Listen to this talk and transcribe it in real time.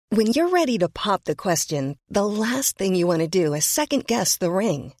When you're ready to pop the question, the last thing you want to do is second-guess the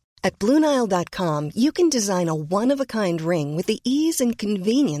ring. At BlueNile.com, you can design a one-of-a-kind ring with the ease and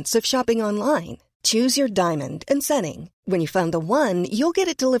convenience of shopping online. Choose your diamond and setting. When you find the one, you'll get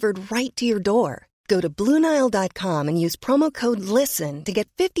it delivered right to your door. Go to BlueNile.com and use promo code LISTEN to get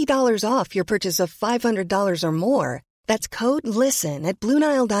 $50 off your purchase of $500 or more. That's code LISTEN at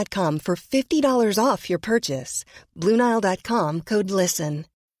BlueNile.com for $50 off your purchase. BlueNile.com, code LISTEN.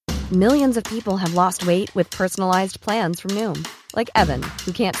 Millions of people have lost weight with personalized plans from Noom. Like Evan,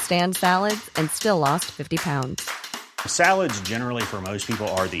 who can't stand salads and still lost 50 pounds. Salads generally for most people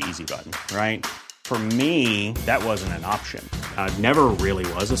are the easy button, right? For me, that wasn't an option. I never really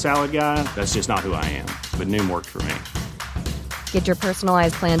was a salad guy. That's just not who I am. But Noom worked for me. Get your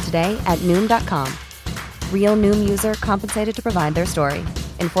personalized plan today at Noom.com. Real Noom user compensated to provide their story.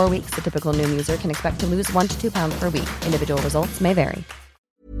 In 4 weeks, the typical Noom user can expect to lose 1 to 2 pounds per week. Individual results may vary.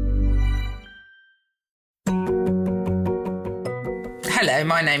 Hello,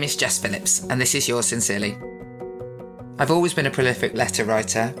 my name is Jess Phillips, and this is Yours Sincerely. I've always been a prolific letter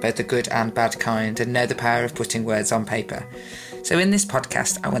writer, both the good and bad kind, and know the power of putting words on paper. So in this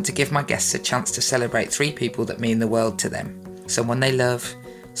podcast, I want to give my guests a chance to celebrate 3 people that mean the world to them. Someone they love,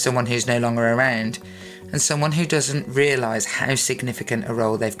 someone who's no longer around, and someone who doesn't realise how significant a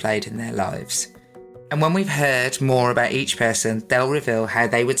role they've played in their lives. And when we've heard more about each person, they'll reveal how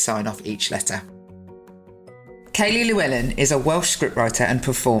they would sign off each letter. Kayleigh Llewellyn is a Welsh scriptwriter and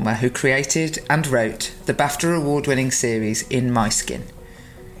performer who created and wrote the BAFTA award-winning series In My Skin.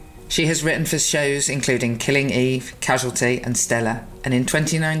 She has written for shows including Killing Eve, Casualty and Stella, and in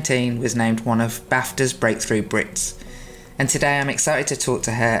 2019 was named one of BAFTA's Breakthrough Brits. And today I'm excited to talk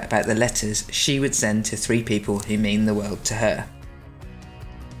to her about the letters she would send to 3 people who mean the world to her.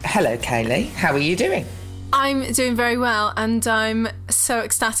 Hello Kayleigh, how are you doing? I'm doing very well, and I'm so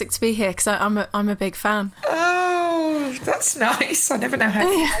ecstatic to be here because I'm a big fan. Oh, that's nice. I never know how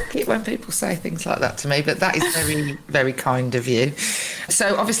to take it when people say things like that to me, but that is very, very kind of you.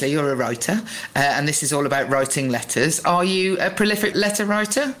 So obviously you're a writer, and this is all about writing letters. Are you a prolific letter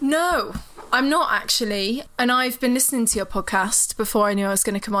writer? No, I'm not actually. And I've been listening to your podcast before I knew I was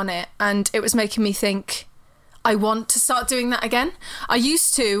going to come on it, and it was making me think, I want to start doing that again. I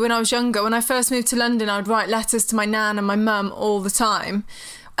used to when I was younger. When I first moved to London, I'd write letters to my nan and my mum all the time.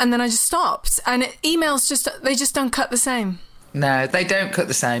 And then I just stopped. And emails they just don't cut the same. No, they don't cut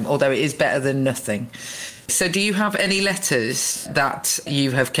the same, although it is better than nothing. So do you have any letters that you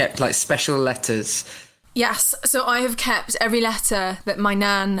have kept, like special letters? Yes, so I have kept every letter that my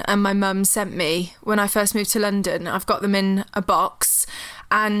nan and my mum sent me when I first moved to London. I've got them in a box.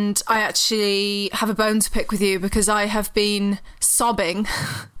 And I actually have a bone to pick with you because I have been sobbing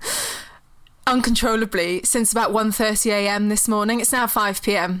uncontrollably since about 1:30am this morning. It's now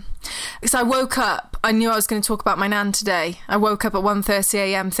 5pm. Because I woke up, I knew I was going to talk about my nan today. I woke up at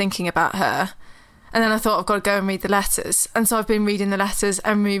 1:30am thinking about her. And then I thought, I've got to go and read the letters. And so I've been reading the letters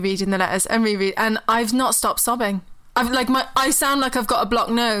and rereading the letters and and I've not stopped sobbing. I sound like I've got a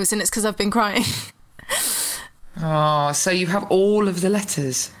blocked nose, and it's because I've been crying. Oh, so you have all of the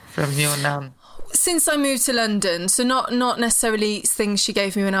letters from your nan? Since I moved to London, so not necessarily things she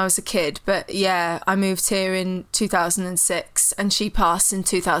gave me when I was a kid, but yeah, I moved here in 2006 and she passed in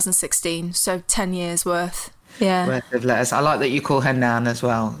 2016, so 10 years worth. Yeah. Worth of letters. I like that you call her nan as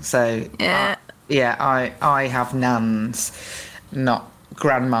well. So yeah, I have nans, not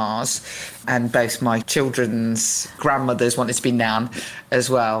grandmas, and both my children's grandmothers wanted to be nan as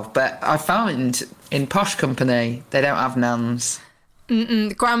well. But I found in posh company, they don't have nans.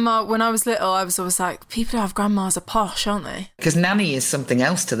 Grandma, when I was little, I was always like, people who have grandmas are posh, aren't they? Because nanny is something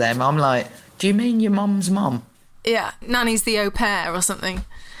else to them. I'm like, do you mean your mum's mum? Yeah, nanny's the au pair or something.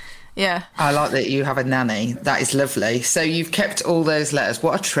 Yeah. I like that you have a nanny. That is lovely. So you've kept all those letters.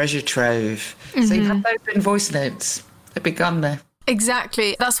 What a treasure trove. Mm-hmm. So you've had those in voice notes. They've been gone there.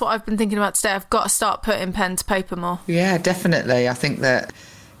 Exactly. That's what I've been thinking about today. I've got to start putting pen to paper more. Yeah, definitely. I think that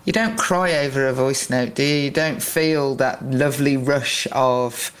you don't cry over a voice note, do you? You don't feel that lovely rush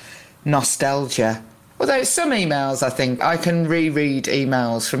of nostalgia. Although some emails, I think, I can reread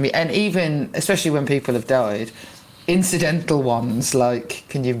emails from you. And even, especially when people have died, incidental ones like,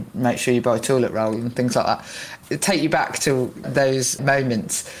 can you make sure you buy toilet roll and things like that, it take you back to those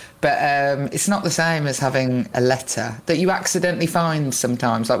moments. But it's not the same as having a letter that you accidentally find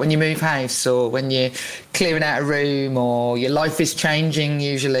sometimes, like when you move house or when you're clearing out a room or your life is changing.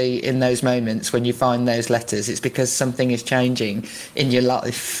 Usually in those moments when you find those letters, it's because something is changing in your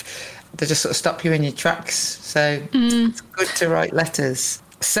life. They just sort of stop you in your tracks. So it's good to write letters.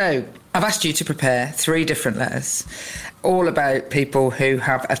 So I've asked you to prepare 3 different letters, all about people who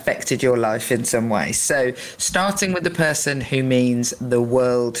have affected your life in some way. So starting with the person who means the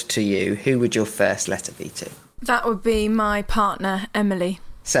world to you, who would your first letter be to? That would be my partner, Emily.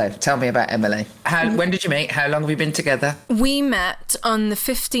 So tell me about Emily. When did you meet? How long have you been together? We met on the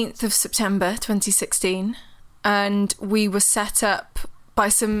 15th of September 2016, and we were set up by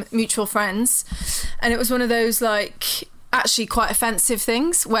some mutual friends. And it was one of those, like, actually quite offensive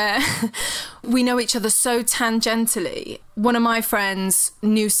things where we know each other so tangentially. One of my friends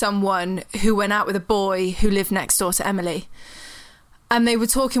knew someone who went out with a boy who lived next door to Emily. And they were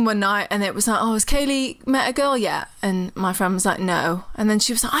talking one night and it was like, oh, has Kaylee met a girl yet? And my friend was like, no. And then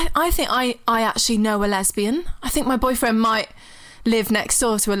she was like, I think I actually know a lesbian. I think my boyfriend might live next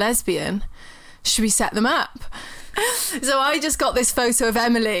door to a lesbian. Should we set them up? So I just got this photo of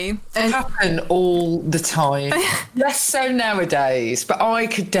Emily. It happen all the time. Less so nowadays, but I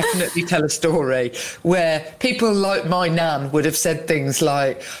could definitely tell a story where people like my nan would have said things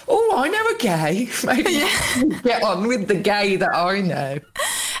like, oh, I know a gay. Maybe get on with the gay that I know.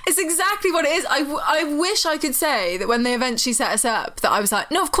 It's exactly what it is. I wish I could say that when they eventually set us up that I was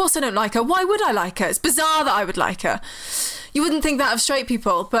like, no, of course I don't like her. Why would I like her? It's bizarre that I would like her. You wouldn't think that of straight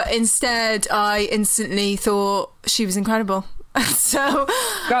people, but instead I instantly thought she was incredible. So...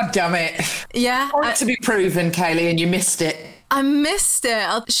 God damn it. Yeah. To be proven, Kaylee, and you missed it. I missed it.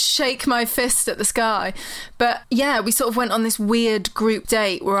 I'll shake my fist at the sky. But yeah, we sort of went on this weird group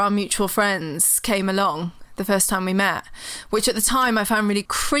date where our mutual friends came along the first time we met, which at the time I found really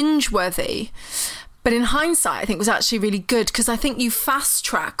cringeworthy. But in hindsight, I think was actually really good because I think you fast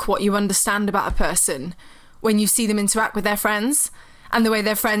track what you understand about a person when you see them interact with their friends and the way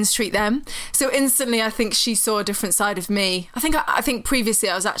their friends treat them. So instantly, I think she saw a different side of me. I think previously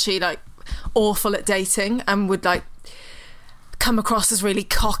I was actually like awful at dating and would like come across as really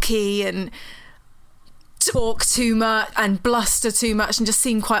cocky and talk too much and bluster too much and just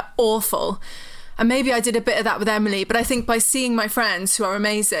seem quite awful. And maybe I did a bit of that with Emily, but I think by seeing my friends who are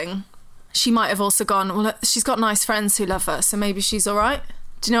amazing, she might have also gone, well, she's got nice friends who love her, so maybe she's all right.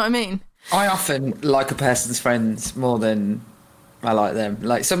 Do you know what I mean? I often like a person's friends more than I like them.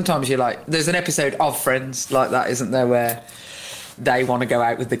 Like sometimes you're like, there's an episode of Friends like that, isn't there, where they want to go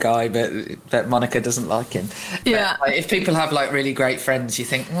out with the guy, but Monica doesn't like him. Yeah. But, like, if people have like really great friends, you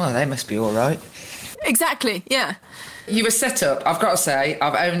think, well, they must be all right. Exactly, yeah. You were set up, I've got to say,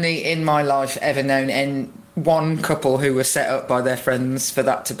 I've only in my life ever known one couple who were set up by their friends for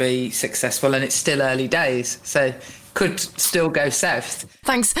that to be successful, and it's still early days, so could still go south.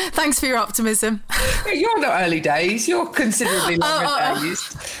 Thanks for your optimism. You're not early days, you're considerably longer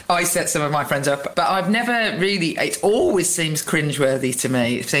days. I set some of my friends up, but I've never really, it always seems cringeworthy to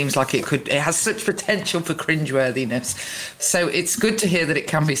me. It seems like it has such potential for cringeworthiness. So it's good to hear that it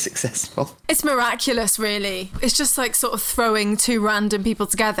can be successful. It's miraculous, really. It's just like sort of throwing 2 random people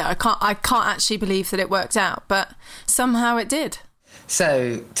together. I can't actually believe that it worked out, but somehow it did.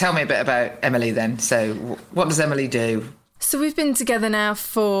 So tell me a bit about Emily then. So what does Emily do? So we've been together now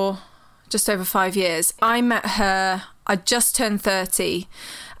for just over 5 years. I met her, I just turned 30,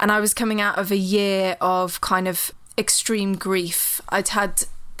 and I was coming out of a year of kind of extreme grief. I'd had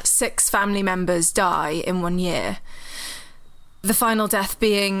 6 family members die in 1 year. The final death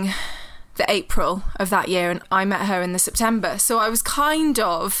being the April of that year, and I met her in the September. So I was kind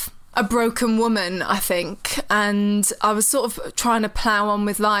of a broken woman, I think, and I was sort of trying to plough on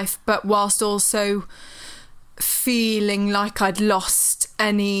with life, but whilst also feeling like I'd lost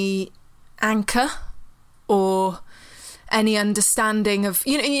any anchor or any understanding of,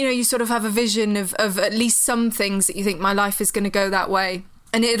 you know, you sort of have a vision of at least some things that you think my life is going to go that way,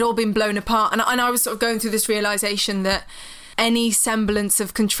 and it had all been blown apart, and I was sort of going through this realisation that any semblance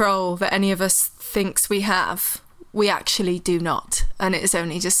of control that any of us thinks we have, we actually do not. And it is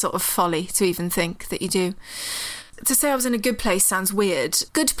only just sort of folly to even think that you do. To say I was in a good place sounds weird.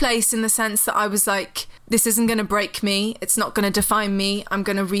 Good place in the sense that I was like, this isn't going to break me. It's not going to define me. I'm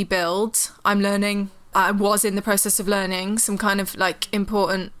going to rebuild. I'm learning. I was in the process of learning some kind of like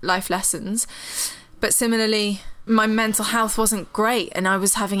important life lessons. But similarly, my mental health wasn't great, and I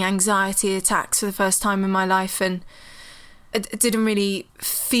was having anxiety attacks for the first time in my life, and it didn't really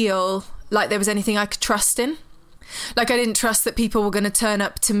feel like there was anything I could trust in. Like, I didn't trust that people were going to turn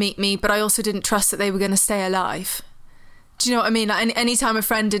up to meet me, but I also didn't trust that they were going to stay alive. Do you know what I mean? Like, any time a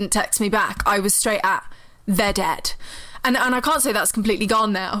friend didn't text me back, I was straight at, they're dead. And I can't say that's completely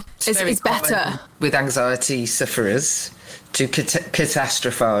gone now. It's better. With anxiety sufferers to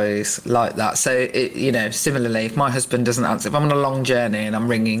catastrophise like that. So, similarly, if my husband doesn't answer, if I'm on a long journey and I'm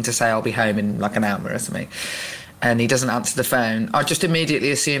ringing to say I'll be home in like an hour or something, and he doesn't answer the phone, I just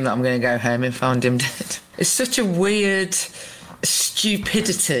immediately assume that I'm going to go home and find him dead. It's such a weird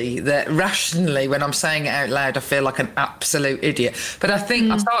stupidity that rationally, when I'm saying it out loud, I feel like an absolute idiot. But I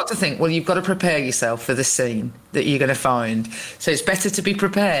think I start to think, well, you've got to prepare yourself for the scene that you're going to find. So it's better to be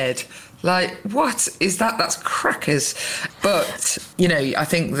prepared. Like, what is that? That's crackers. But, you know, I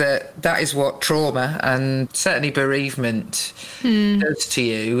think that is what trauma and certainly bereavement does to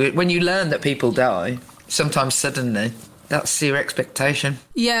you. When you learn that people die, sometimes suddenly, that's your expectation.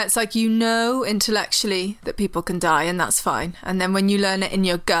 Yeah, it's like, you know, intellectually that people can die, and that's fine. And then when you learn it in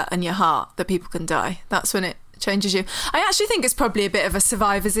your gut and your heart that people can die, that's when it changes you. I actually think it's probably a bit of a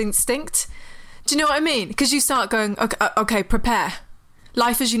survivor's instinct. Do you know what I mean? Because you start going, okay, prepare.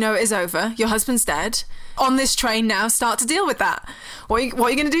 Life as you know it is over. Your husband's dead. On this train now, start to deal with that. What are you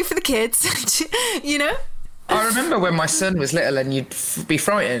going to do for the kids? You know? I remember when my son was little and you'd be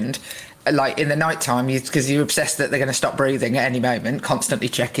frightened, like in the night time, because you're obsessed that they're going to stop breathing at any moment, constantly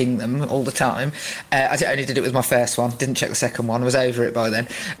checking them all the time. I only did it with my first one, didn't check the second one, was over it by then.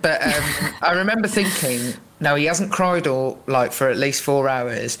 But I remember thinking, no, he hasn't cried for at least 4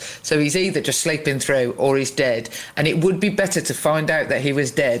 hours, so he's either just sleeping through or he's dead. And it would be better to find out that he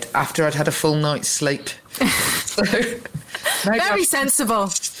was dead after I'd had a full night's sleep. So very sensible.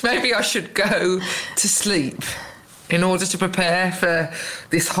 Maybe I should go to sleep in order to prepare for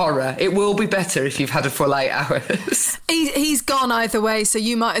this horror. It will be better if you've had a full 8 hours. He's gone either way, so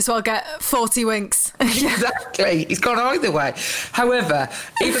you might as well get 40 winks. Exactly. He's gone either way. However,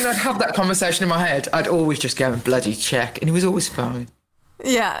 even though I'd have that conversation in my head, I'd always just go and bloody check, and he was always fine.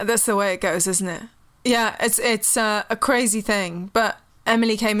 Yeah, that's the way it goes, isn't it? Yeah, it's a crazy thing. But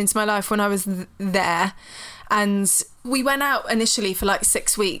Emily came into my life when I was there, and we went out initially for like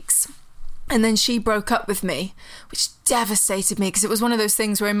 6 weeks. And then she broke up with me, which devastated me, because it was one of those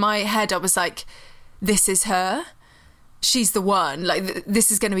things where in my head I was like, this is her. She's the one. Like,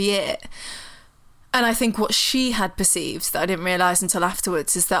 this is going to be it. And I think what she had perceived that I didn't realise until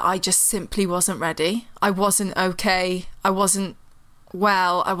afterwards is that I just simply wasn't ready. I wasn't okay. I wasn't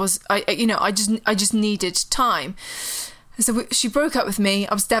well. I just needed time. So she broke up with me.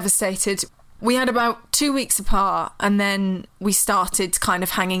 I was devastated. We had about 2 weeks apart, and then we started kind of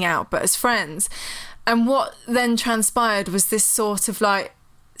hanging out, but as friends. And what then transpired was this sort of like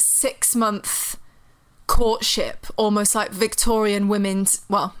 6-month courtship, almost like Victorian women's,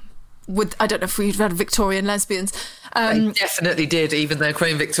 well, I don't know if we've had Victorian lesbians. They definitely did, even though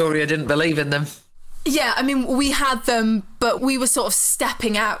Queen Victoria didn't believe in them. Yeah, I mean, we had them, but we were sort of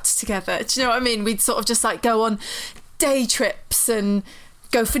stepping out together. Do you know what I mean? We'd sort of just like go on day trips and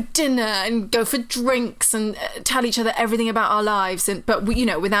go for dinner and go for drinks and tell each other everything about our lives, but we, you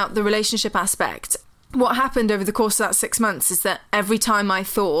know, without the relationship aspect. What happened over the course of that 6 months is that every time I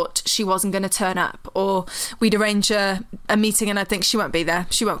thought she wasn't going to turn up, or we'd arrange a meeting and I'd think she won't be there,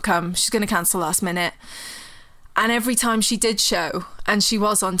 she won't come, she's going to cancel last minute. And every time she did show, and she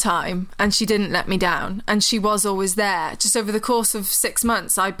was on time, and she didn't let me down, and she was always there, just over the course of 6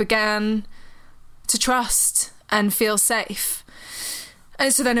 months, I began to trust and feel safe.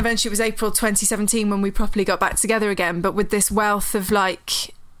 And so then eventually it was April 2017 when we properly got back together again, but with this wealth of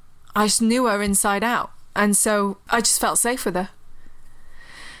like, I just knew her inside out. And so I just felt safe with her.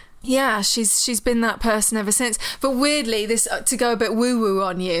 Yeah, she's been that person ever since. But weirdly, this to go a bit woo-woo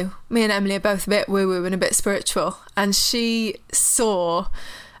on you, me and Emily are both a bit woo-woo and a bit spiritual. And she saw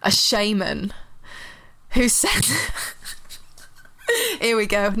a shaman who said... Here we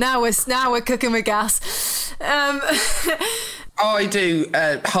go. Now we're cooking with gas. I do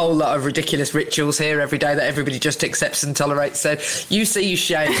a whole lot of ridiculous rituals here every day that everybody just accepts and tolerates. So you see you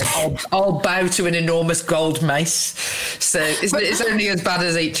shame, I'll bow to an enormous gold mace. So it's only as bad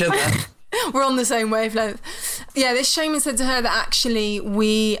as each other. We're on the same wavelength. Yeah, this shaman said to her that actually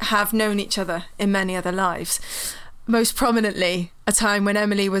we have known each other in many other lives. Most prominently, a time when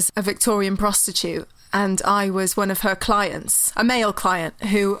Emily was a Victorian prostitute and I was one of her clients, a male client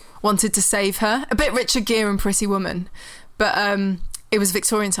who wanted to save her. A bit Richard Gere and Pretty Woman. But it was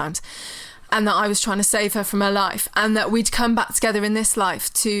Victorian times, and that I was trying to save her from her life, and that we'd come back together in this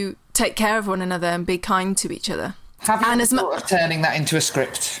life to take care of one another and be kind to each other. Have you thought of turning that into a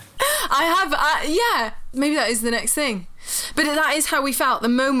script? I have, yeah, maybe that is the next thing. But that is how we felt. The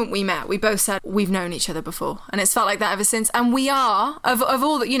moment we met, we both said, we've known each other before. And it's felt like that ever since. And we are, of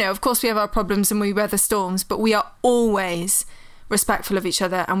all that, you know, of course we have our problems and we weather storms, but we are always respectful of each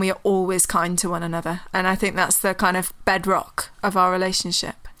other, and we are always kind to one another. And I think that's the kind of bedrock of our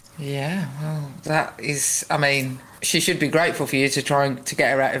relationship. Yeah, well, that is, I mean, she should be grateful for you to try to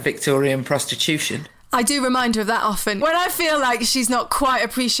get her out of Victorian prostitution. I do remind her of that often. When I feel like she's not quite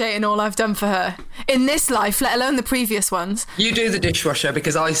appreciating all I've done for her in this life, let alone the previous ones. You do the dishwasher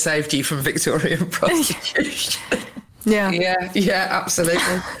because I saved you from Victorian prostitution. Yeah. Yeah,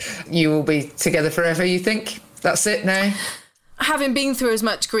 absolutely. You will be together forever, you think? That's it now? Having been through as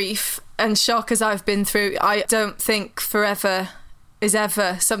much grief and shock as I've been through, I don't think forever is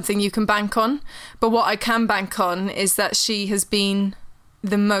ever something you can bank on. But what I can bank on is that she has been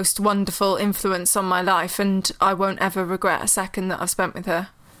the most wonderful influence on my life, and I won't ever regret a second that I've spent with her.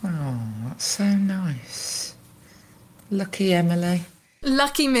 Oh, that's so nice. Lucky Emily.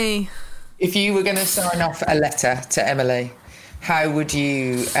 Lucky me. If you were going to sign off a letter to Emily, how would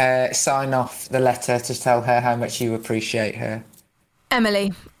you sign off the letter to tell her how much you appreciate her?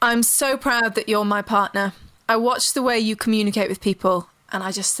 Emily, I'm so proud that you're my partner. I watch the way you communicate with people and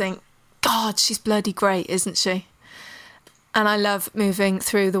I just think, God, she's bloody great, isn't she? And I love moving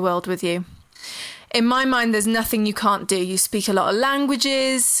through the world with you. In my mind, there's nothing you can't do. You speak a lot of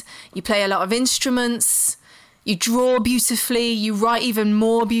languages, you play a lot of instruments, you draw beautifully, you write even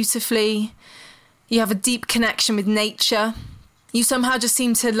more beautifully, you have a deep connection with nature. You somehow just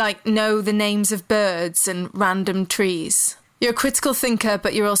seem to, know the names of birds and random trees. You're a critical thinker,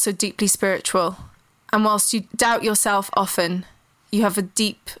 but you're also deeply spiritual. And whilst you doubt yourself often, you have a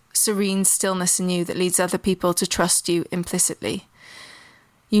deep, serene stillness in you that leads other people to trust you implicitly.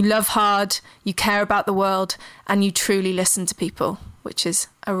 You love hard, you care about the world, and you truly listen to people, which is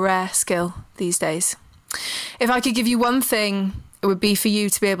a rare skill these days. If I could give you one thing, it would be for you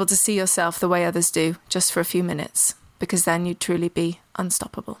to be able to see yourself the way others do, just for a few minutes, because then you'd truly be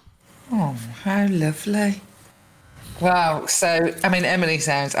unstoppable. Oh, how lovely. Wow. So, Emily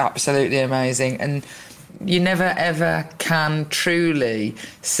sounds absolutely amazing, and you never ever can truly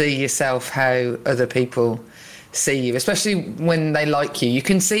see yourself how other people see you, especially when they like you. You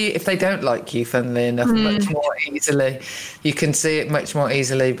can see it if they don't like you, funnily enough, much more easily. You can see it much more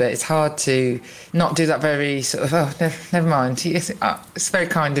easily, but it's hard to not do that very sort of, never mind. It's very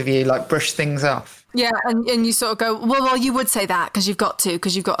kind of you, brush things off. Yeah, and you sort of go, well, you would say that because you've got to,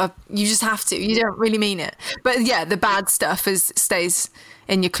 because you just have to. You don't really mean it. But yeah, the bad stuff stays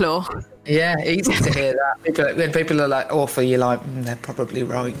in your claw. Yeah, easy to hear that. When people are awful, you're like, they're probably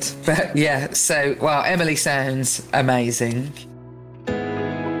right. But yeah, so, well, Emily sounds amazing.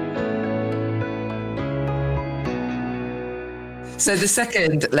 So the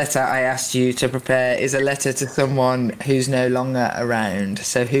second letter I asked you to prepare is a letter to someone who's no longer around.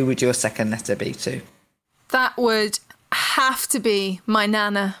 So who would your second letter be to? That would have to be my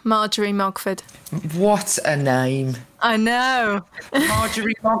Nana, Marjorie Mogford. What a name. I know.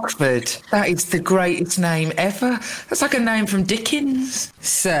 Marjorie Mogford. That is the greatest name ever. That's like a name from Dickens.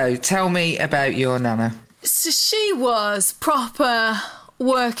 So tell me about your Nana. So she was proper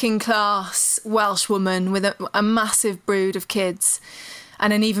working class Welsh woman with a massive brood of kids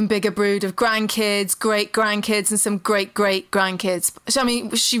and an even bigger brood of grandkids, great-grandkids and some great-great-grandkids.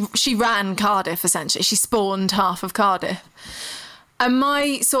 So, she ran Cardiff, essentially. She spawned half of Cardiff. And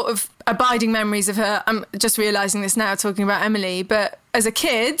my sort of abiding memories of her, I'm just realising this now talking about Emily, but as a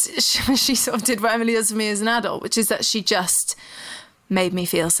kid, she sort of did what Emily does for me as an adult, which is that she just made me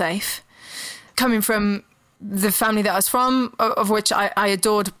feel safe. Coming from the family that I was from, of which I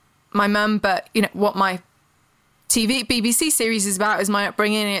adored my mum, but what my BBC series is about is my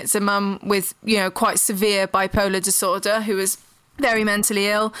upbringing. It's a mum with quite severe bipolar disorder who was very mentally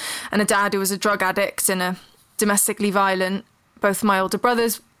ill, and a dad who was a drug addict and a domestically violent. Both my older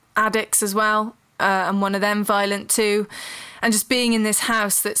brothers addicts as well, and one of them violent too, and just being in this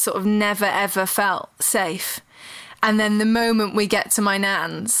house that sort of never ever felt safe. And then the moment we get to my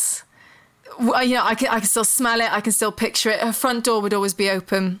nan's, I can still smell it, I can still picture it. Her front door would always be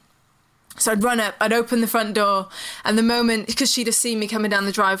open. So I'd run up, I'd open the front door, and the moment, because she'd have seen me coming down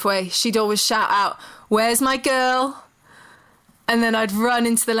the driveway, she'd always shout out, "Where's my girl?" And then I'd run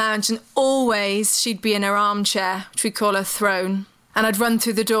into the lounge, and always she'd be in her armchair, which we call her throne. And I'd run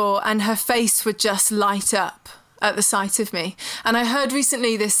through the door, and her face would just light up at the sight of me. And I heard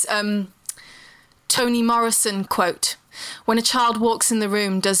recently this Toni Morrison quote, "When a child walks in the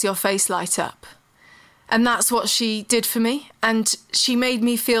room, does your face light up?" And that's what she did for me. And she made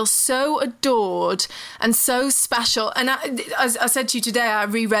me feel so adored and so special. And as I said to you today, I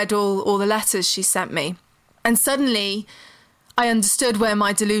reread all the letters she sent me. And suddenly I understood where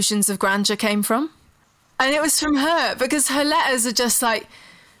my delusions of grandeur came from. And it was from her, because her letters are just like,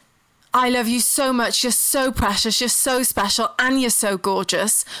 I love you so much. You're so precious. You're so special. And you're so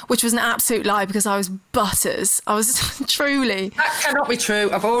gorgeous, which was an absolute lie because I was butters. I was truly. That cannot be true.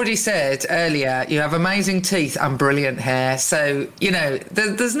 I've already said earlier, you have amazing teeth and brilliant hair. So,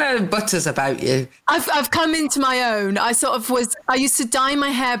 there's no butters about you. I've come into my own. I used to dye my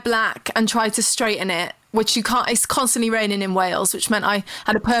hair black and try to straighten it, which you can't. It's constantly raining in Wales, which meant I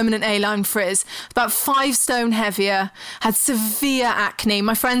had a permanent A-line frizz, about 5 stone heavier, had severe acne.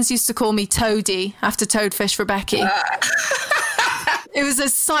 My friends used to call me Toadie after Toadfish for Becky. It was a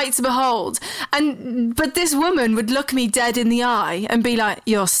sight to behold. But this woman would look me dead in the eye and be like,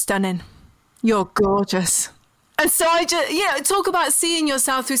 "You're stunning. You're gorgeous." And so I just, talk about seeing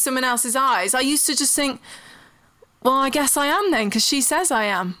yourself through someone else's eyes. I used to just think, well, I guess I am then, because she says I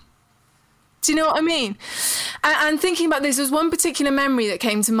am. Do you know what I mean? And thinking about this, there was one particular memory that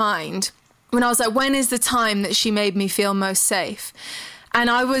came to mind when I was like, when is the time that she made me feel most safe? And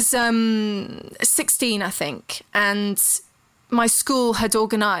I was 16, I think, and my school had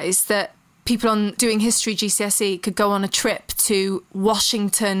organised that people doing history GCSE could go on a trip to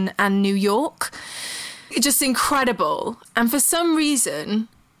Washington and New York. Just incredible. And for some reason,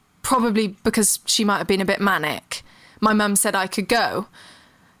 probably because she might have been a bit manic, my mum said I could go.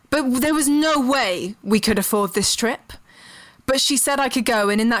 But there was no way we could afford this trip. But she said I could go,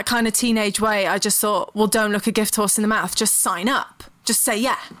 and in that kind of teenage way, I just thought, well, don't look a gift horse in the mouth. Just sign up. Just say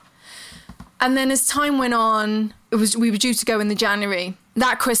yeah. And then as time went on, we were due to go in the January.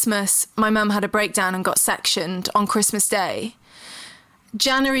 That Christmas, my mum had a breakdown and got sectioned on Christmas Day.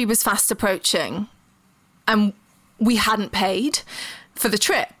 January was fast approaching, and we hadn't paid for the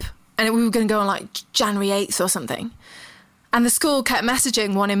trip. And we were going to go on like January 8th or something. And the school kept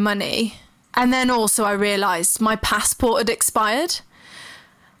messaging wanting money. And then also I realised my passport had expired.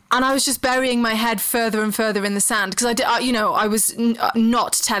 And I was just burying my head further and further in the sand because I was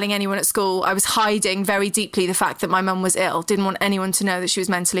not telling anyone at school. I was hiding very deeply the fact that my mum was ill. Didn't want anyone to know that she was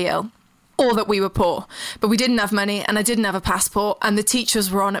mentally ill or that we were poor. But we didn't have money and I didn't have a passport and the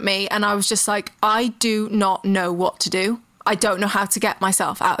teachers were on at me. And I was just like, I do not know what to do. I don't know how to get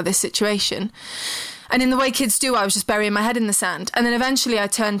myself out of this situation. And in the way kids do, I was just burying my head in the sand. And then eventually I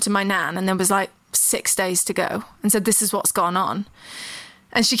turned to my nan and there was like 6 days to go and said, this is what's gone on.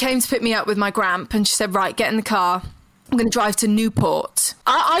 And she came to pick me up with my gramp and she said, right, get in the car. I'm going to drive to Newport.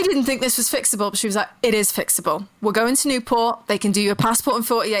 I didn't think this was fixable, but she was like, it is fixable. We're going to Newport. They can do your passport in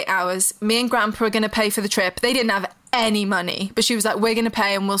 48 hours. Me and Grandpa are going to pay for the trip. They didn't have any money, but she was like, we're going to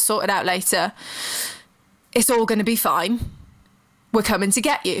pay and we'll sort it out later. It's all going to be fine. We're coming to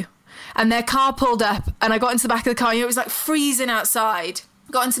get you. And their car pulled up and I got into the back of the car. It was like freezing outside.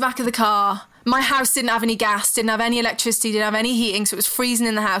 Got into the back of the car. My house didn't have any gas, didn't have any electricity, didn't have any heating, so it was freezing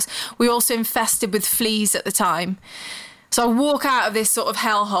in the house. We were also infested with fleas at the time. So I walk out of this sort of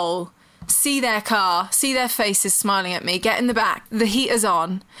hellhole, see their car, see their faces smiling at me, get in the back, the heater's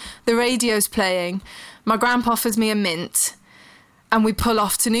on, the radio's playing, my grandpa offers me a mint, and we pull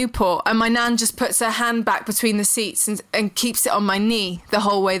off to Newport. And my nan just puts her hand back between the seats and keeps it on my knee the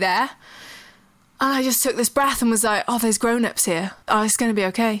whole way there. And I just took this breath and was like, oh, there's grown-ups here. Oh, it's going to be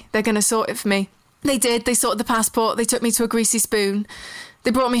okay. They're going to sort it for me. They did. They sorted the passport. They took me to a greasy spoon.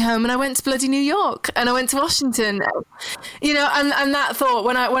 They brought me home and I went to bloody New York and I went to Washington. You know, and that thought,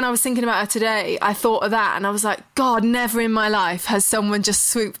 when I was thinking about her today, I thought of that and I was like, God, never in my life has someone just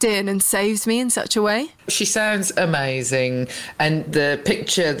swooped in and saved me in such a way. She sounds amazing. And the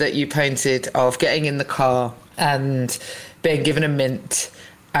picture that you painted of getting in the car and being given a mint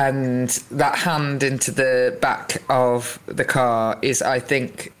and that hand into the back of the car is, I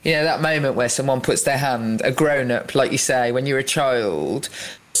think, that moment where someone puts their hand, a grown-up, like you say, when you're a child,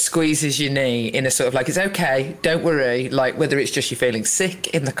 squeezes your knee in a sort of like, it's okay, don't worry, like whether it's just you feeling sick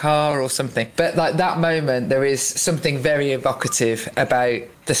in the car or something. But like that moment, there is something very evocative about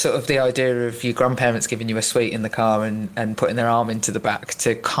the sort of the idea of your grandparents giving you a sweet in the car and putting their arm into the back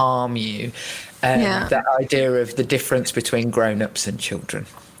to calm you. That idea of the difference between grown-ups and children.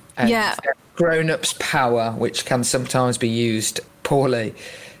 And grown-ups' power, which can sometimes be used poorly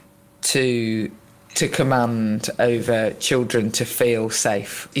to command over children to feel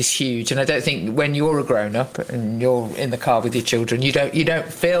safe, is huge. And I don't think when you're a grown-up and you're in the car with your children, you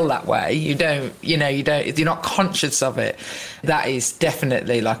don't feel that way. You're not conscious of it. That is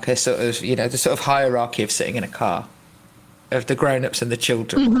definitely like a sort of, the sort of hierarchy of sitting in a car. of the grown-ups and the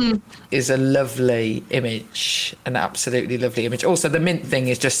children is a lovely image, an absolutely lovely image. Also, the mint thing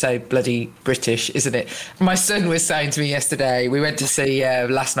is just so bloody British, isn't it? My son was saying to me yesterday, we went to see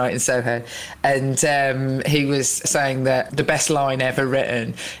Last Night in Soho, and he was saying that the best line ever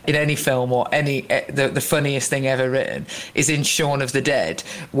written in any film or the funniest thing ever written is in Shaun of the Dead,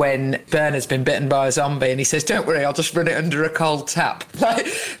 when Bernard's been bitten by a zombie and he says, "Don't worry, I'll just run it under a cold tap." Like,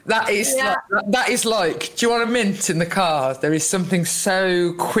 that is like, do you want a mint in the car? There is something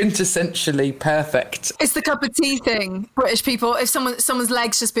so quintessentially perfect. It's the cup of tea thing. British people, if someone's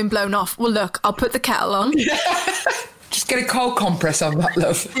leg's just been blown off, well, look, I'll put the kettle on. Just get a cold compress on that,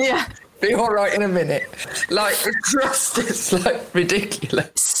 love. Yeah. Be all right in a minute. Like, it's like ridiculous.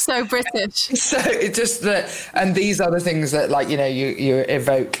 So British. So it's just that, and these are the things that, like, you know, you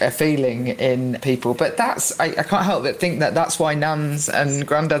evoke a feeling in people. But that's, I can't help but think that that's why nans and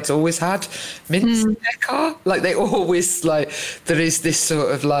granddads always had mints in their car. Like, they always, like, there is this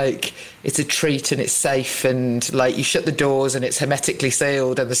sort of, like, it's a treat and it's safe, and, like, you shut the doors and it's hermetically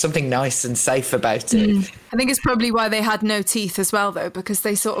sealed and there's something nice and safe about it. I think it's probably why they had no teeth as well, though, because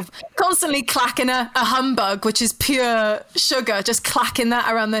they sort of constantly clacking a humbug, which is pure sugar, just clacking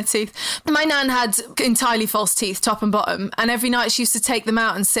that around their teeth. My nan had entirely false teeth, top and bottom, and every night she used to take them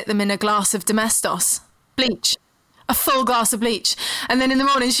out and sit them in a glass of Domestos, bleach. A full glass of bleach. And then in the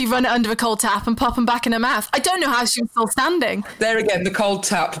morning, she'd run it under a cold tap and pop them back in her mouth. I don't know how she was still standing. There again, the cold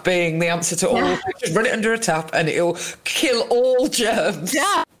tap being the answer to all. Just run it under a tap and it'll kill all germs.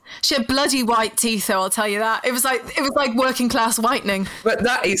 Yeah. She had bloody white teeth, though, I'll tell you that. It was like working class whitening. But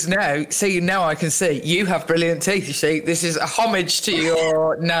that is now, see, now I can see you have brilliant teeth, you see. This is a homage to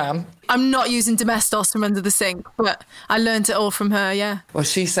your nan. I'm not using Domestos from under the sink, but I learnt it all from her, yeah. Well,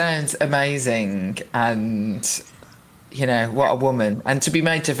 she sounds amazing, and, you know, what a woman. And to be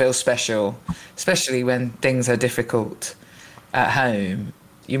made to feel special, especially when things are difficult at home,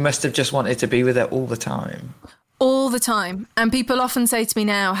 you must have just wanted to be with her all the time. All the time. And people often say to me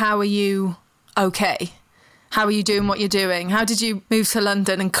now, how are you okay? How are you doing what you're doing? How did you move to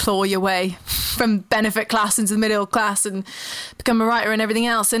London and claw your way from benefit class into the middle class and become a writer and everything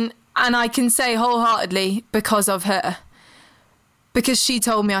else? And I can say wholeheartedly because of her. Because she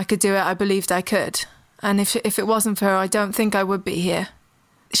told me I could do it, I believed I could. And if it wasn't for her, I don't think I would be here.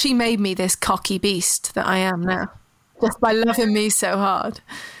 She made me this cocky beast that I am now, just by loving me so hard.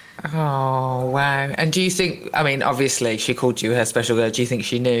 Oh, wow. And do you think, I mean, obviously she called you her special girl. Do you think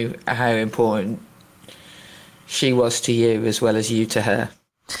she knew how important she was to you as well as you to her?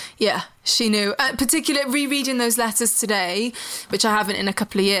 Yeah, she knew. Particularly rereading those letters today, which I haven't in a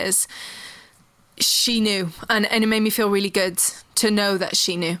couple of years, she knew. And it made me feel really good to know that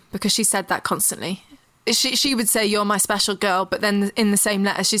she knew, because she said that constantly. She would say, "You're my special girl," but then in the same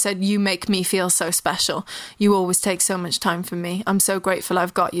letter she said, "You make me feel so special. You always take so much time for me. I'm so grateful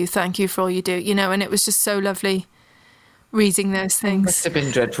I've got you. Thank you for all you do." You know, and it was just so lovely reading those things. It must have been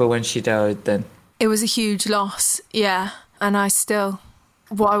dreadful when she died then. It was a huge loss, yeah. And I still,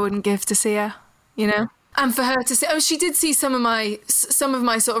 what I wouldn't give to see her, you know. And for her to say, she did see some of my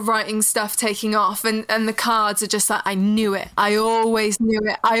sort of writing stuff taking off, and the cards are just like, I knew it. I always knew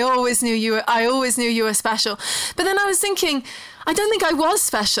it. I always knew you were special. But then I was thinking, I don't think I was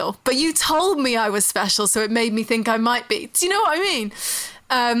special, but you told me I was special, so it made me think I might be. Do you know what I mean?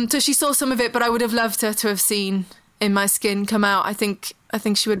 So she saw some of it, but I would have loved her to have seen In My Skin come out. I think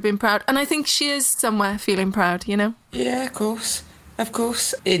she would have been proud, and I think she is somewhere feeling proud, you know? Yeah, of course.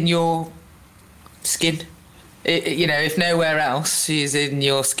 In your skin. You know, if nowhere else, she's in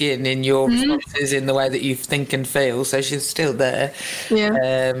your skin, in your responses, in the way that you think and feel, so she's still there.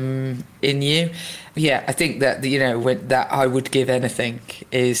 Yeah. In you. Yeah, I think that, you know, that I would give anything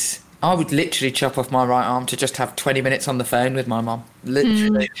is, I would literally chop off my right arm to just have 20 minutes on the phone with my mum.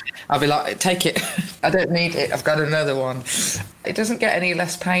 Literally. I'd be like, take it. I don't need it. I've got another one. It doesn't get any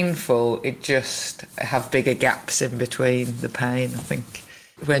less painful. It just have bigger gaps in between the pain, I think,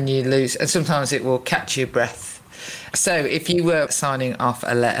 when you lose. And sometimes it will catch your breath. So if you were signing off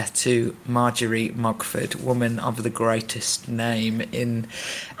a letter to Marjorie Mogford, woman of the greatest name in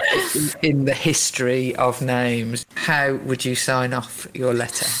the history of names, how would you sign off your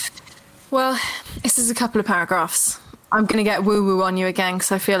letter? Well, this is a couple of paragraphs. I'm going to get woo-woo on you again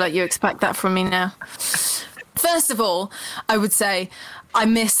because I feel like you expect that from me now. First of all, I would say I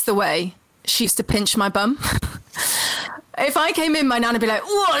miss the way she used to pinch my bum. If I came in, my nan would be like,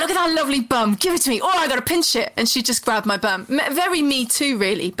 "Oh, look at that lovely bum. Give it to me. Oh, I got to pinch it." And she'd just grab my bum. Very me too,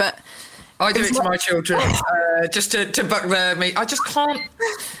 really, but... I do it to my children just to bugbear me. I just can't...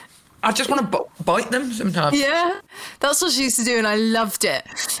 I just want to bite them sometimes. Yeah, that's what she used to do, and I loved it.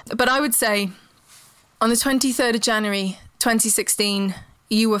 But I would say, on the 23rd of January 2016,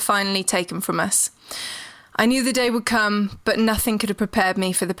 you were finally taken from us. I knew the day would come, but nothing could have prepared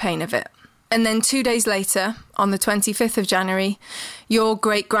me for the pain of it. And then 2 days later, on the 25th of January, your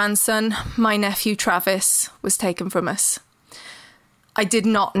great-grandson, my nephew Travis, was taken from us. I did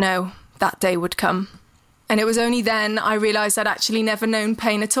not know that day would come. And it was only then I realised I'd actually never known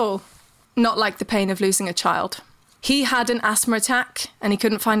pain at all. Not like the pain of losing a child. He had an asthma attack and he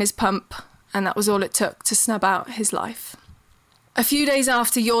couldn't find his pump, and that was all it took to snub out his life. A few days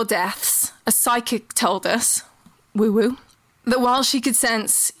after your deaths, a psychic told us, woo-woo, that while she could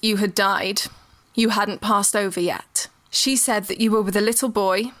sense you had died, you hadn't passed over yet. She said that you were with a little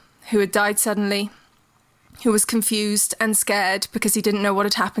boy who had died suddenly, who was confused and scared because he didn't know what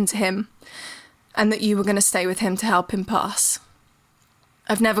had happened to him, and that you were going to stay with him to help him pass.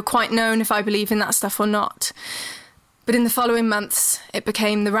 I've never quite known if I believe in that stuff or not, but in the following months, it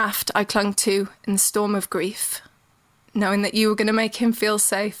became the raft I clung to in the storm of grief, knowing that you were going to make him feel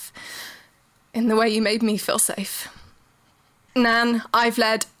safe in the way you made me feel safe. Nan, I've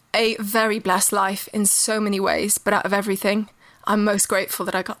led a very blessed life in so many ways, but out of everything, I'm most grateful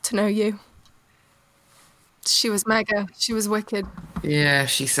that I got to know you. She was mega. She was wicked. Yeah,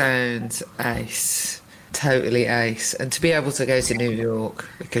 she sounds ace. Totally ace. And to be able to go to New York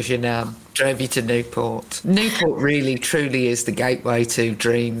because your nan drove you to Newport. Newport really, truly is the gateway to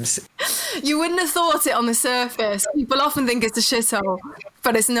dreams. You wouldn't have thought it on the surface. People often think it's a shithole,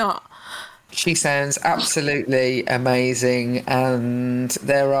 but it's not. She sounds absolutely amazing, and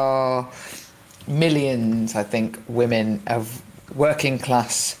there are millions, I think, women of working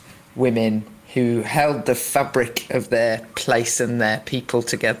class women who held the fabric of their place and their people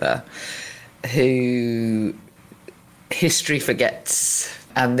together, who history forgets,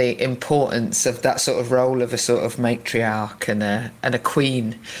 and the importance of that sort of role of a sort of matriarch and a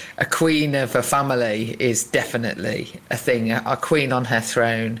queen of a family is definitely a thing, a queen on her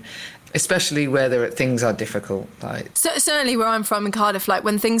throne. Especially where things are difficult. So, certainly where I'm from in Cardiff, like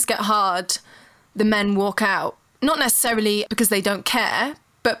when things get hard, the men walk out. Not necessarily because they don't care,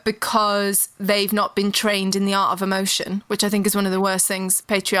 but because they've not been trained in the art of emotion, which I think is one of the worst things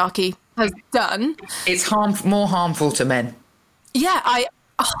patriarchy has done. It's more harmful to men. Yeah, I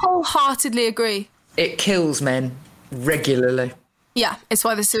wholeheartedly agree. It kills men regularly. Yeah, it's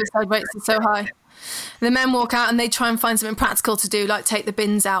why the suicide rates are so high. The men walk out and they try and find something practical to do, like take the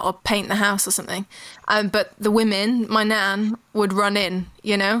bins out or paint the house or something. But the women, my nan, would run in,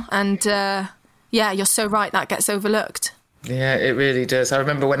 you know? And, yeah, you're so right, that gets overlooked. Yeah, it really does. I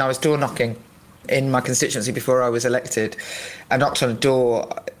remember when I was door knocking in my constituency before I was elected, I knocked on a door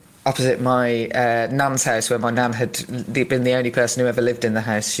opposite my nan's house, where my nan had been the only person who ever lived in the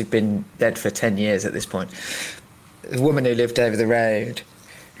house. She'd been dead for 10 years at this point. The woman who lived over the road,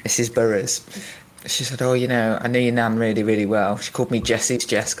 Mrs. Burroughs, she said, oh, you know, I know your nan really, really well. She called me Jessie's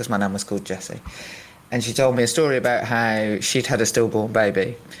Jess because my nan was called Jessie. And she told me a story about how she'd had a stillborn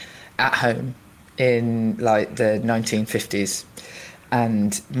baby at home in, like, the 1950s.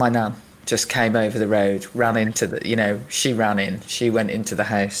 And my nan just came over the road, ran into the, you know, she ran in. She went into the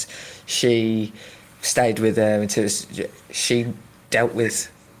house. She stayed with her until she dealt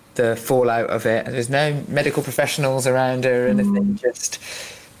with the fallout of it. And there's no medical professionals around her or anything, just...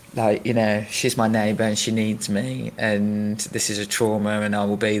 like, you know, she's my neighbour and she needs me and this is a trauma and I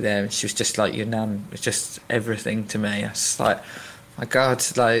will be there. And she was just like, your nan was just everything to me. I was like, my God,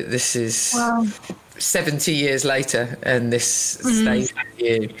 like, this is 70 years later and this stays with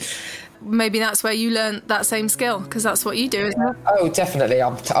you. Maybe that's where you learnt that same skill, because that's what you do, isn't it? Oh, definitely.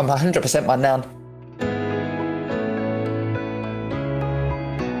 I'm 100% my nan.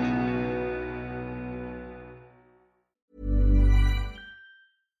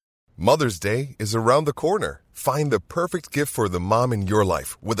 Mother's Day is around the corner. Find the perfect gift for the mom in your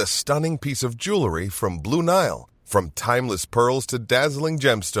life with a stunning piece of jewelry from Blue Nile. From timeless pearls to dazzling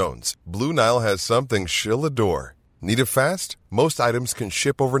gemstones, Blue Nile has something she'll adore. Need it fast? Most items can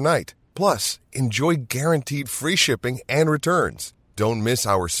ship overnight. Plus, enjoy guaranteed free shipping and returns. Don't miss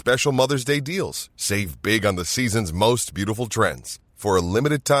our special Mother's Day deals. Save big on the season's most beautiful trends. For a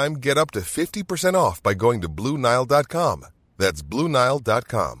limited time, get up to 50% off by going to BlueNile.com. That's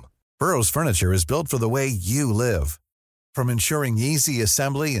BlueNile.com. Burrow's furniture is built for the way you live. From ensuring easy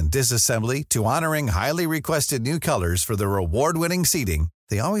assembly and disassembly to honoring highly requested new colors for their award-winning seating,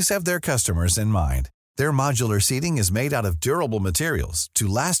 they always have their customers in mind. Their modular seating is made out of durable materials to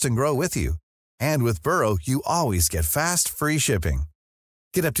last and grow with you. And with Burrow, you always get fast, free shipping.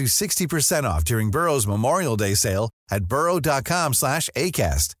 Get up to 60% off during Burrow's Memorial Day sale at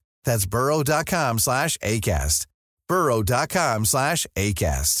burrow.com/ACAST. That's burrow.com/ACAST.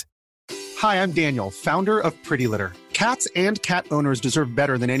 burrow.com/ACAST. Hi, I'm Daniel, founder of Pretty Litter. Cats and cat owners deserve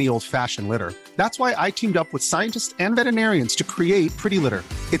better than any old-fashioned litter. That's why I teamed up with scientists and veterinarians to create Pretty Litter.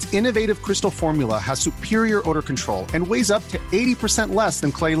 Its innovative crystal formula has superior odor control and weighs up to 80% less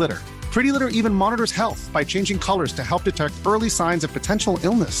than clay litter. Pretty Litter even monitors health by changing colors to help detect early signs of potential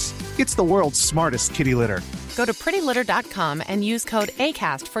illness. It's the world's smartest kitty litter. Go to prettylitter.com and use code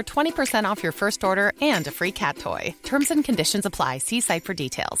ACAST for 20% off your first order and a free cat toy. Terms and conditions apply. See site for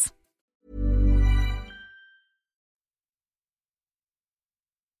details.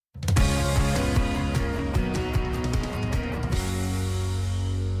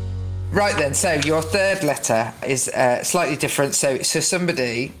 Right then, so your third letter is slightly different. So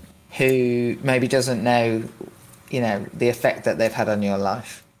somebody who maybe doesn't know, the effect that they've had on your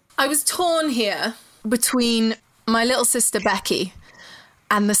life. I was torn here between my little sister Becky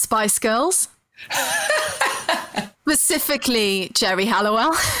and the Spice Girls. Specifically Geri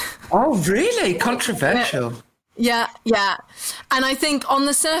Halliwell. Oh, really? Controversial. Yeah. And I think on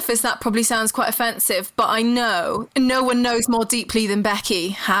the surface that probably sounds quite offensive, but I know no one knows more deeply than Becky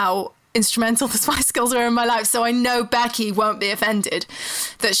how instrumental the Spice Girls are in my life. So I know Becky won't be offended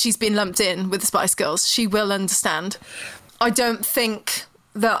that she's been lumped in with the Spice Girls. She will understand. I don't think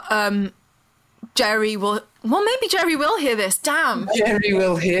that Geri will... Well, maybe Geri will hear this. Damn. Geri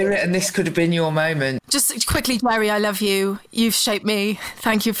will hear it, and this could have been your moment. Just quickly, Geri, I love you. You've shaped me.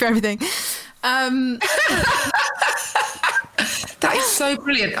 Thank you for everything. That is so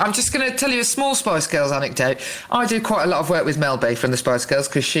brilliant. I'm just going to tell you a small Spice Girls anecdote. I do quite a lot of work with Mel B from the Spice Girls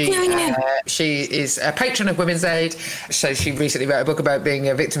because she is a patron of Women's Aid. So she recently wrote a book about being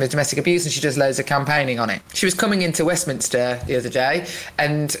a victim of domestic abuse, and she does loads of campaigning on it. She was coming into Westminster the other day,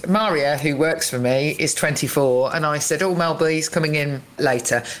 and Maria, who works for me, is 24, and I said, oh, Mel B's coming in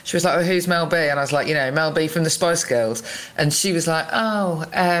later. She was like, oh, who's Mel B? And I was like, Mel B from the Spice Girls. And she was like,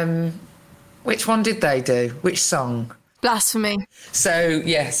 which one did they do? Which song? Blasphemy. So,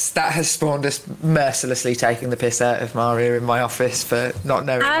 yes, that has spawned us mercilessly taking the piss out of Maria in my office for not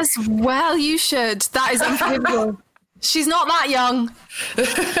knowing. As well you should. That is unforgivable. She's not that young.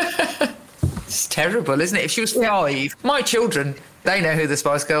 It's terrible, isn't it? If she was 5, my children, they know who the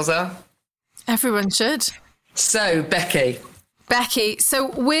Spice Girls are. Everyone should. So, Becky.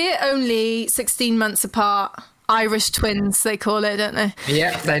 So we're only 16 months apart. Irish twins, they call it, don't they?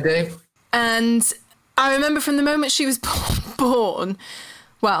 Yeah, they do. And I remember from the moment she was born,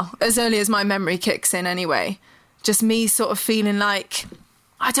 well, as early as my memory kicks in anyway, just me sort of feeling like,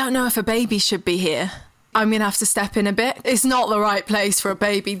 I don't know if a baby should be here. I'm going to have to step in a bit. It's not the right place for a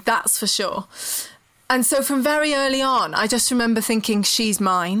baby, that's for sure. And so from very early on, I just remember thinking, she's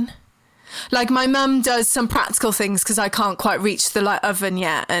mine. Like, my mum does some practical things because I can't quite reach the oven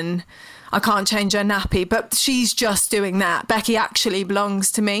yet and I can't change her nappy, but she's just doing that. Becky actually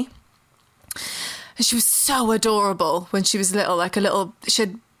belongs to me. And she was so adorable when she was little, she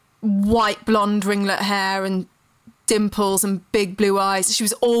had white blonde ringlet hair and dimples and big blue eyes. She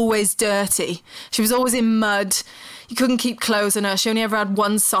was always dirty. She was always in mud. You couldn't keep clothes on her. She only ever had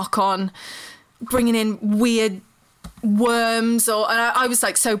one sock on, bringing in weird worms. And I was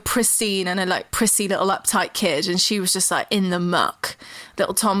like so pristine and a prissy little uptight kid. And she was just like in the muck,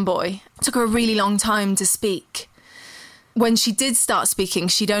 little tomboy. It took her a really long time to speak. When she did start speaking,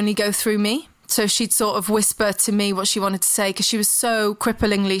 she'd only go through me. So she'd sort of whisper to me what she wanted to say because she was so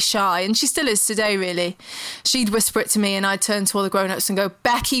cripplingly shy. And she still is today, really. She'd whisper it to me and I'd turn to all the grown-ups and go,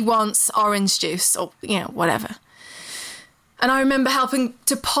 Becky wants orange juice or, whatever. And I remember helping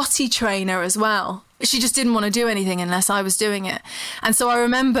to potty train her as well. She just didn't want to do anything unless I was doing it. And so I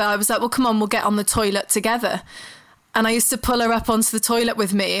remember I was like, well, come on, we'll get on the toilet together. And I used to pull her up onto the toilet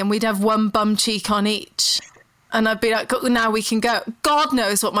with me and we'd have one bum cheek on each. And I'd be like, now we can go. God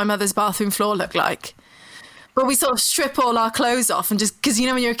knows what my mother's bathroom floor looked like. But we sort of strip all our clothes off and just, because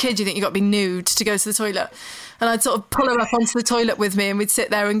when you're a kid, you think you've got to be nude to go to the toilet. And I'd sort of pull her up onto the toilet with me and we'd sit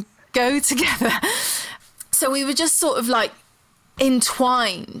there and go together. So we were just sort of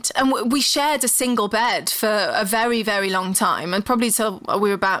entwined. And we shared a single bed for a very, very long time. And probably till we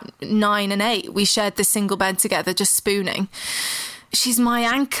were about 9 and 8, we shared this single bed together, just spooning. She's my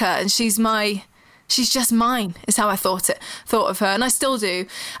anchor and she's just mine, is how I thought of her. And I still do.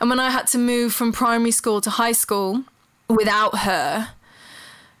 And when I had to move from primary school to high school without her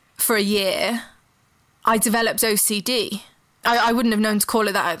for a year, I developed OCD. I wouldn't have known to call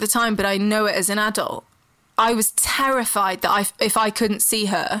it that at the time, but I know it as an adult. I was terrified that if I couldn't see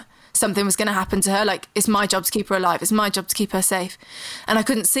her, something was going to happen to her. It's my job to keep her alive. It's my job to keep her safe. And I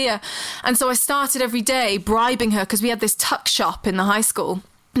couldn't see her. And so I started every day bribing her because we had this tuck shop in the high school.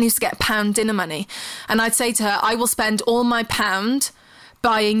 And used to get £1 dinner money. And I'd say to her, I will spend all my £1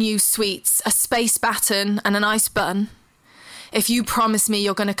 buying you sweets, a space baton and an ice bun if you promise me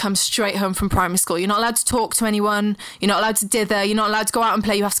you're going to come straight home from primary school. You're not allowed to talk to anyone. You're not allowed to dither. You're not allowed to go out and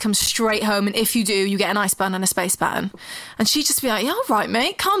play. You have to come straight home. And if you do, you get an ice bun and a space baton. And she'd just be like, yeah, all right,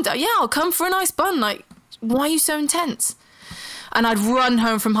 mate, calm down. Yeah, I'll come for an ice bun. Like, why are you so intense? And I'd run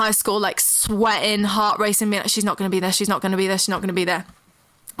home from high school, like sweating, heart racing, being like, she's not going to be there. She's not going to be there. She's not going to be there.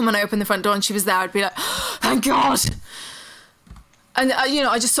 And when I opened the front door and she was there, I'd be like, oh, thank God. And,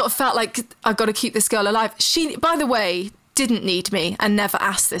 I just sort of felt like I've got to keep this girl alive. She, by the way, didn't need me and never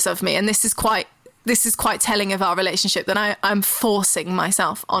asked this of me. And this is quite telling of our relationship, that I'm forcing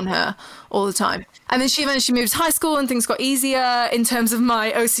myself on her all the time. And then she eventually moved to high school and things got easier in terms of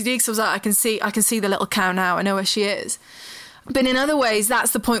my OCD, because I was like, I can see the little cow now. I know where she is. But in other ways,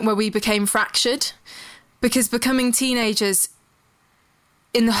 that's the point where we became fractured, because becoming teenagers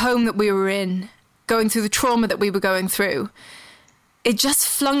in the home that we were in, going through the trauma that we were going through, it just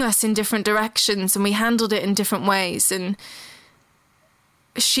flung us in different directions and we handled it in different ways. And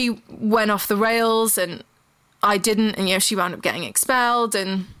she went off the rails and I didn't. And, she wound up getting expelled.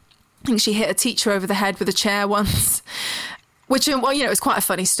 And I think she hit a teacher over the head with a chair once, which, it was quite a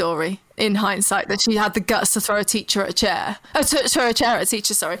funny story in hindsight, that she had the guts to throw a teacher at a chair. Throw a chair at a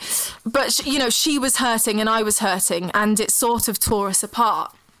teacher, sorry. But, she was hurting and I was hurting, and it sort of tore us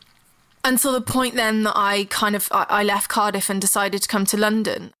apart. Until the point then that I left Cardiff and decided to come to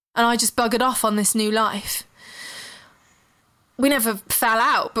London, and I just buggered off on this new life. We never fell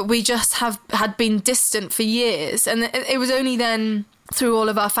out, but we just had been distant for years. And it was only then, through all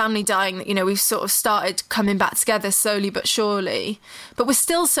of our family dying, that, we've sort of started coming back together slowly but surely. But we're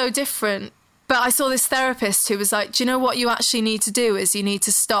still so different. But I saw this therapist who was like, do you know what you actually need to do is you need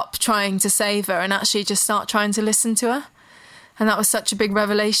to stop trying to save her and actually just start trying to listen to her. And that was such a big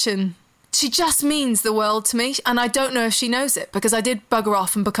revelation. She just means the world to me, and I don't know if she knows it, because I did bugger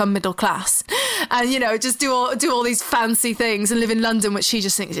off and become middle class and, just do all these fancy things and live in London, which she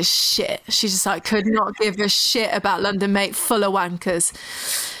just thinks is shit. She just could not give a shit about London, mate, full of wankers.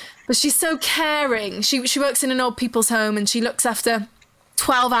 But she's so caring. She works in an old people's home and she looks after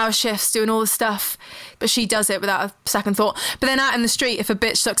 12-hour shifts doing all the stuff, but she does it without a second thought. But then out in the street, if a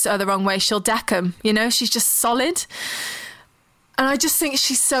bitch looks at her the wrong way, she'll deck 'em, she's just solid. And I just think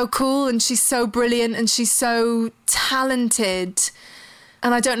she's so cool and she's so brilliant and she's so talented.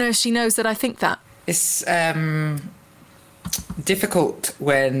 And I don't know if she knows that I think that. It's difficult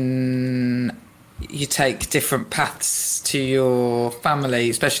when you take different paths to your family,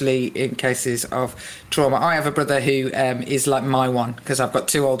 especially in cases of trauma. I have a brother who is like my one, because I've got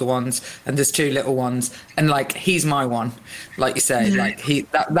two older ones and there's two little ones, and he's my one, like you say.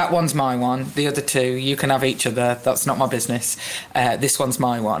 That one's my one. The other two, you can have each other. That's not my business. This one's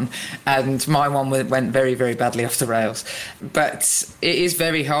my one, and my one went very, very badly off the rails. But it is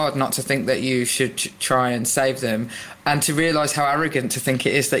very hard not to think that you should try and save them, and to realise how arrogant to think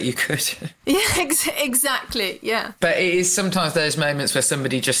it is that you could. Yeah, exactly, yeah. But it is sometimes those moments where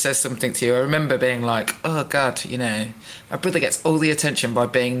somebody just says something to you. I remember being like, oh, God, my brother gets all the attention by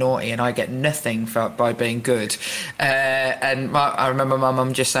being naughty and I get nothing by being good. And I remember my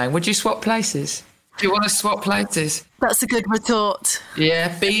mum just saying, would you swap places? Do you want to swap places? That's a good retort.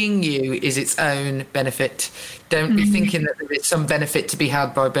 Yeah, being you is its own benefit. Don't be thinking that there is some benefit to be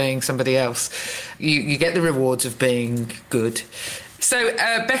had by being somebody else. You get the rewards of being good. So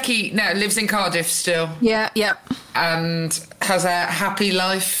Becky now lives in Cardiff still. Yeah. And has a happy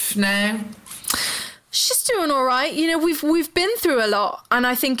life now. She's doing all right. We've been through a lot, and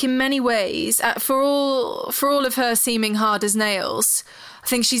I think in many ways, for all of her seeming hard as nails, I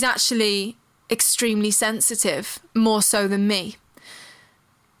think she's actually extremely sensitive, more so than me.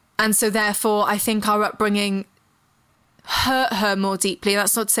 And so therefore, I think our upbringing hurt her more deeply.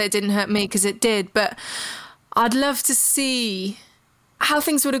 That's not to say it didn't hurt me, because it did, but I'd love to see how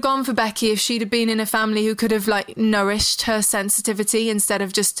things would have gone for Becky if she'd have been in a family who could have nourished her sensitivity instead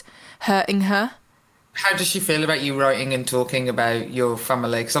of just hurting her. How does she feel about you writing and talking about your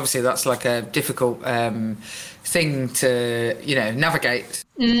family? Because obviously that's a difficult thing to, navigate.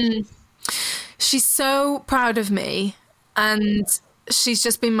 She's so proud of me, and she's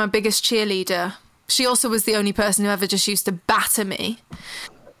just been my biggest cheerleader. She also was the only person who ever just used to batter me.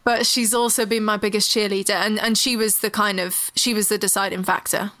 But she's also been my biggest cheerleader, and she was the deciding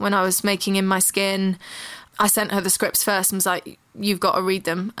factor when I was making In My Skin. I sent her the scripts first and was like, you've got to read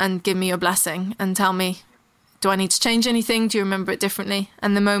them and give me your blessing and tell me, do I need to change anything? Do you remember it differently?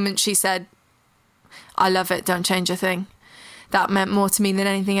 And the moment she said, I love it, don't change a thing, that meant more to me than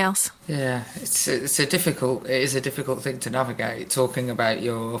anything else. Yeah, it is a difficult thing to navigate, talking about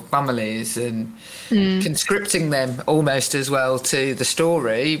your families and conscripting them almost as well to the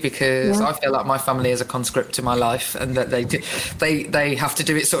story, because I feel like my family is a conscript to my life, and that they have to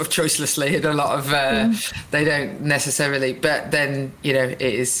do it sort of choicelessly, and a lot of they don't necessarily, but then, you know, it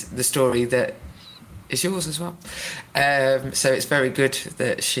is the story that is yours as well. So it's very good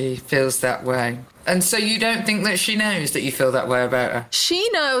that she feels that way. And so you don't think that she knows that you feel that way about her? She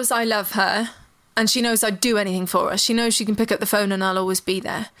knows I love her, and she knows I'd do anything for her. She knows she can pick up the phone and I'll always be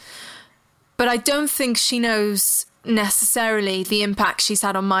there. But I don't think she knows necessarily the impact she's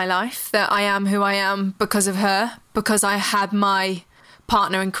had on my life, that I am who I am because of her, because I had my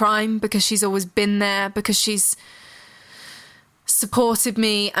partner in crime, because she's always been there, because she's supported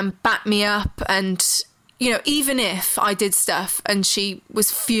me and backed me up. And, you know, even if I did stuff and she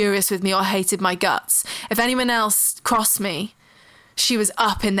was furious with me or hated my guts, if anyone else crossed me, she was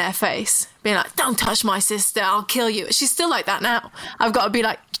up in their face, being like, don't touch my sister, I'll kill you. She's still like that now. I've got to be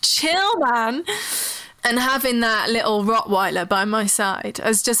like, chill, man. And having that little Rottweiler by my side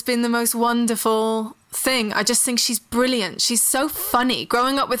has just been the most wonderful thing. I just think she's brilliant. She's so funny.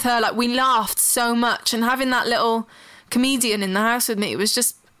 Growing up with her, like, we laughed so much, and having that little comedian in the house with me,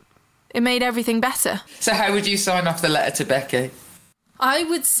 it made everything better. So how would you sign off the letter to Becky? I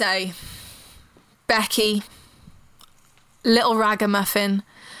would say, Becky, little ragamuffin,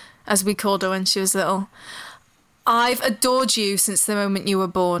 as we called her when she was little, I've adored you since the moment you were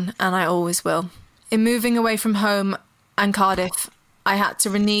born, and I always will. In moving away from home and Cardiff, I had to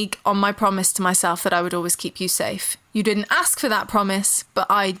renege on my promise to myself that I would always keep you safe. You didn't ask for that promise, but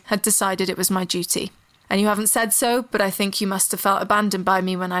I had decided it was my duty. And you haven't said so, but I think you must have felt abandoned by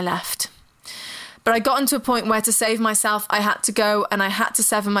me when I left. But I got into a point where, to save myself, I had to go, and I had to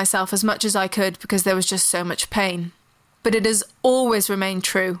sever myself as much as I could because there was just so much pain. But it has always remained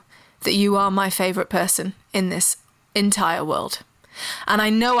true that you are my favourite person in this entire world. And I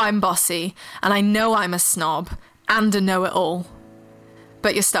know I'm bossy, and I know I'm a snob, and a know-it-all.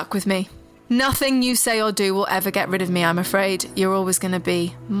 But you're stuck with me. Nothing you say or do will ever get rid of me, I'm afraid. You're always going to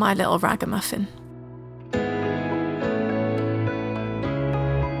be my little ragamuffin.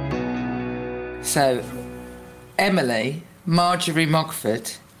 So, Emily, Marjorie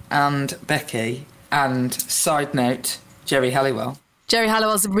Mogford, and Becky, and side note, Geri Halliwell. Geri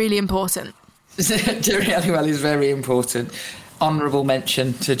Halliwell's really important. Geri Halliwell is very important. Honourable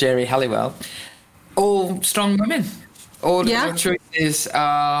mention to Geri Halliwell. All strong women. All the choices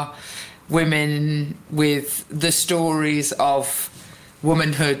are women with the stories of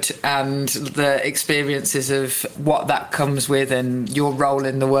womanhood and the experiences of what that comes with and your role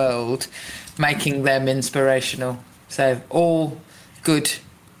in the world, making them inspirational. So all good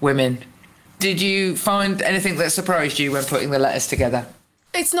women. Did you find anything that surprised you when putting the letters together?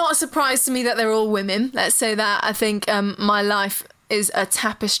 It's not a surprise to me that they're all women, let's say that. I think my life is a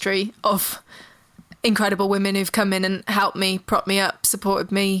tapestry of incredible women who've come in and helped me, propped me up,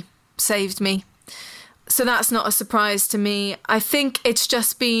 supported me, saved me. So that's not a surprise to me. I think it's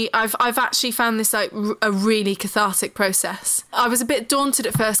just I've actually found this like a really cathartic process. I was a bit daunted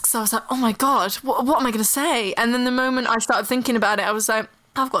at first because I was like, oh my God, what am I going to say? And then the moment I started thinking about it, I was like,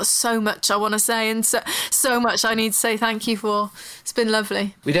 I've got so much I want to say, and so much I need to say thank you for. It's been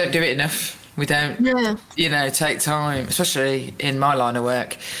lovely. We don't do it enough. We don't, take time, especially in my line of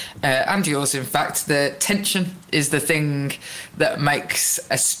work, and yours, in fact. The tension is the thing that makes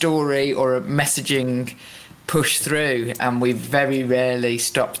a story or a messaging push through, and we very rarely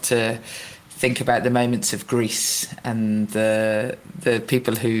stop to think about the moments of grace and the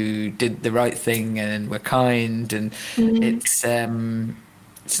people who did the right thing and were kind, and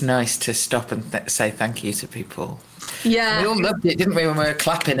it's nice to stop and say thank you to people. Yeah. We all loved it, didn't we, when we were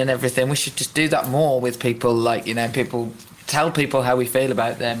clapping and everything? We should just do that more with people, like, people tell people how we feel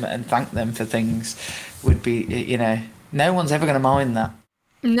about them and thank them for things would be, no one's ever going to mind that.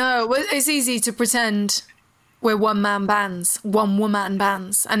 No, it's easy to pretend we're one-man bands, one-woman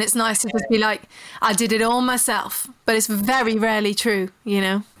bands, and it's nice to just be like, I did it all myself, but it's very rarely true,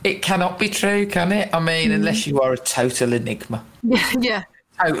 It cannot be true, can it? I mean, unless you are a total enigma. Yeah.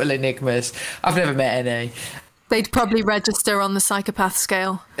 Total enigmas. I've never met any. They'd probably register on the psychopath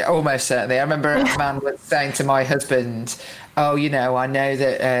scale. Almost certainly. I remember a man was saying to my husband, I know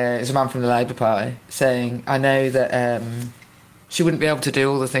that, it was a man from the Labour Party, saying, I know that she wouldn't be able to do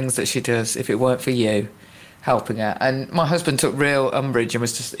all the things that she does if it weren't for you. helping her. And my husband took real umbrage and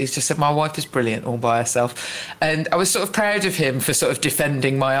he's just said, my wife is brilliant all by herself. And I was sort of proud of him for sort of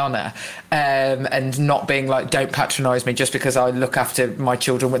defending my honour, and not being like, don't patronise me just because I look after my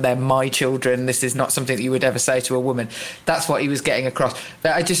children when they're my children. This is not something that you would ever say to a woman. That's what he was getting across.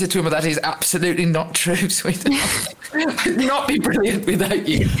 But I just said to him, that is absolutely not true, sweetheart. I'd not be brilliant without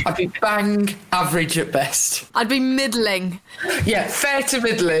you. I'd be bang average at best. I'd be middling. Yeah, fair to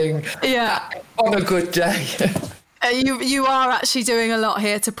middling. Yeah. On a good day. You are actually doing a lot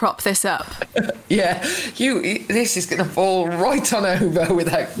here to prop this up. Yeah, this is going to fall right on over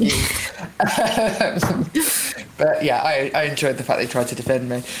without you. But yeah, I enjoyed the fact they tried to defend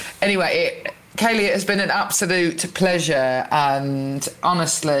me. Anyway, Kaylee, it has been an absolute pleasure, and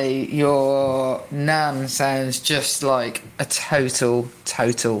honestly, your nan sounds just like a total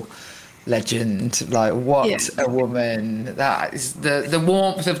legend. Like, what a woman. That is the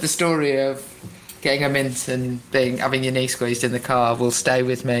warmth of the story of getting a mint and having your knee squeezed in the car will stay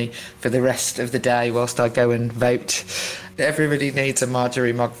with me for the rest of the day whilst I go and vote. Everybody needs a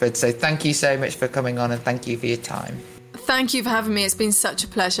Marjorie Mogford, so thank you so much for coming on, and thank you for your time. Thank you for having me. It's been such a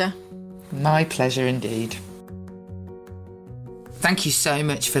pleasure. My pleasure indeed. Thank you so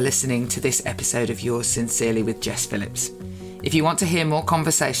much for listening to this episode of Yours Sincerely with Jess Phillips. If you want to hear more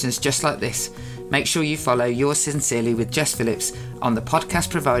conversations just like this, make sure you follow Yours Sincerely with Jess Phillips on the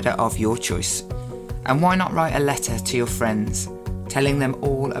podcast provider of your choice. And why not write a letter to your friends, telling them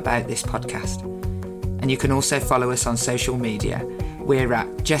all about this podcast? And you can also follow us on social media. We're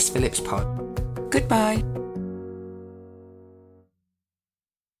at Jess Phillips Pod. Goodbye.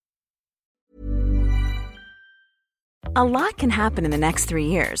 A lot can happen in the next 3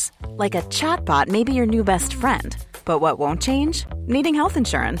 years. Like a chatbot may be your new best friend. But what won't change? Needing health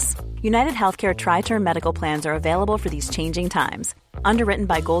insurance. United Healthcare Tri-Term Medical Plans are available for these changing times. Underwritten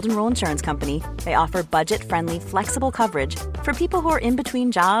by Golden Rule Insurance Company, they offer budget-friendly, flexible coverage for people who are in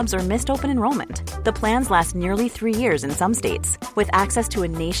between jobs or missed open enrollment. The plans last nearly 3 years in some states, with access to a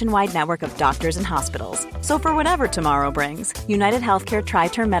nationwide network of doctors and hospitals. So for whatever tomorrow brings, United Healthcare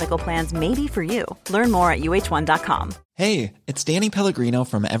Tri-Term Medical Plans may be for you. Learn more at uh1.com. Hey, it's Danny Pellegrino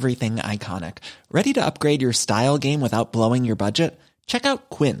from Everything Iconic. Ready to upgrade your style game without blowing your budget? Check out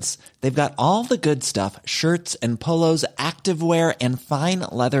Quince. They've got all the good stuff, shirts and polos, activewear, and fine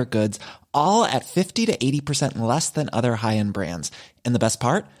leather goods, all at 50 to 80% less than other high-end brands. And the best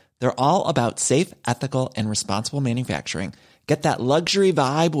part? They're all about safe, ethical, and responsible manufacturing. Get that luxury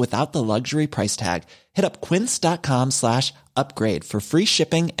vibe without the luxury price tag. Hit up quince.com/upgrade for free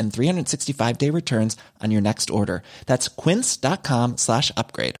shipping and 365-day returns on your next order. That's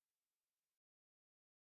quince.com/upgrade.